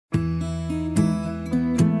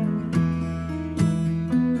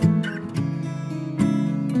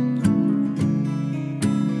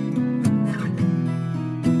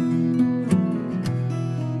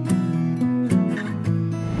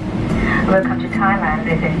to Thailand,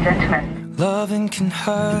 ladies and gentlemen. Loving can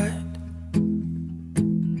hurt.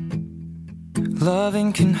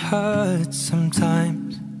 Loving can hurt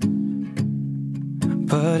sometimes,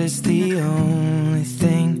 but it's the only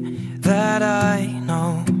thing that I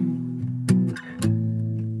know.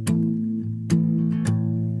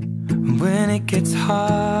 When it gets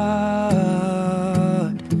hard,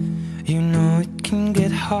 you know it can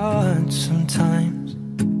get hard sometimes.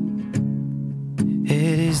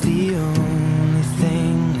 It is the only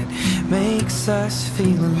thing that makes us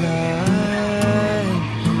feel alive.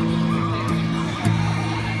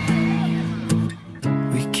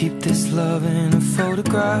 We keep this love in a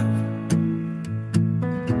photograph.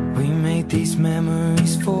 We made these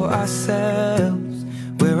memories for ourselves,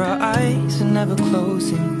 where our eyes are never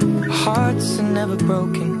closing, hearts are never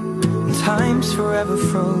broken, and time's forever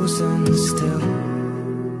frozen still.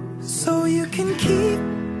 So you can keep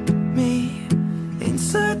me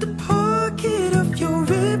inside the pocket of your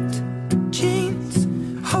ripped jeans,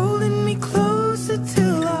 holding me closer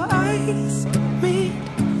till our eyes meet.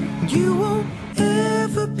 You won't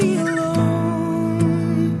ever be alone.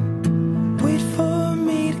 Wait for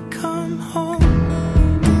me to come home.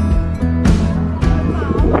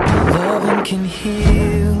 Loving can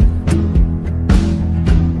heal.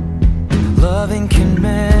 Loving can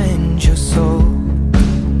mend your soul.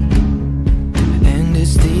 And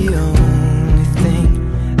it's the only thing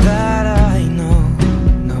that I know.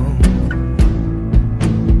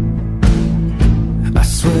 I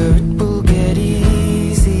swear it will get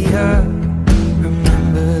easier.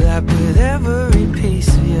 Remember that with every piece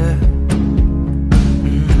of you.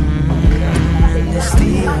 And it's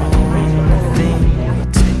the only thing we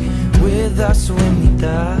take with us when we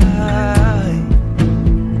die.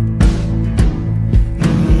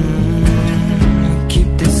 Keep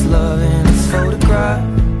this love in its photograph.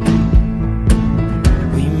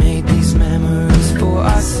 We made these memories for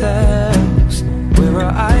ourselves, where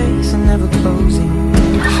our eyes are never closing,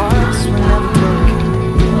 hearts were never broken,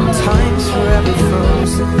 time's forever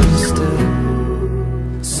frozen still.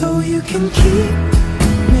 So you can keep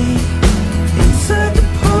me inside the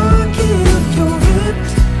pocket of your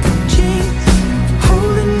ripped jeans,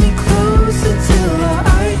 holding me closer till our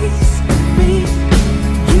eyes meet.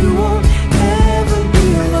 You won't ever be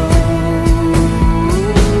alone.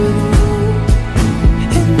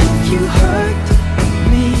 And if you hurt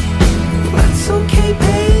me, that's okay,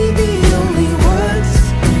 baby. Only words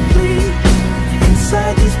bleed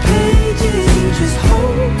inside these pages. You just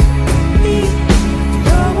hold me.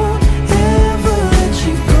 I won't ever let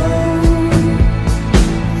you go.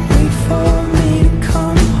 Wait for me to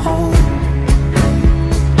come home.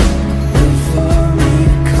 Wait for me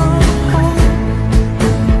to come home.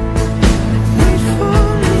 Wait for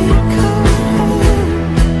me to come home.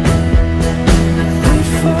 Wait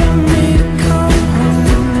for me to come home.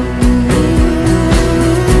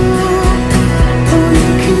 Oh,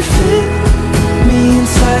 you can fit me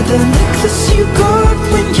inside the necklace you got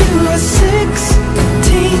when you were 16,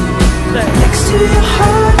 next to your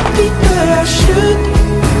heartbeat, but I should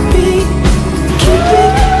be. Keep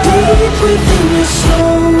it deep within your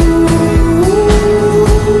soul.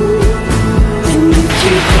 And if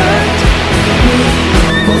you hurt me,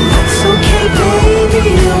 well, that's okay, baby.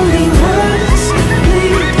 Only words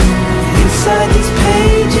bleed inside these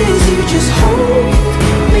pages. You just hold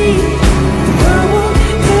me. I won't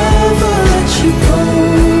ever let you go.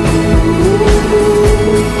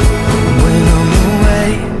 When I'm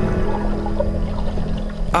away,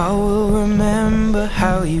 I will remember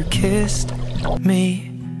how you kissed me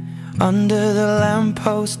under the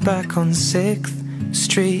lamppost back on 6th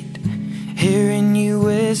Street, hearing you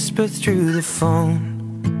whisper through the phone.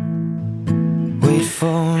 Wait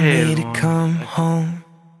for me to come home.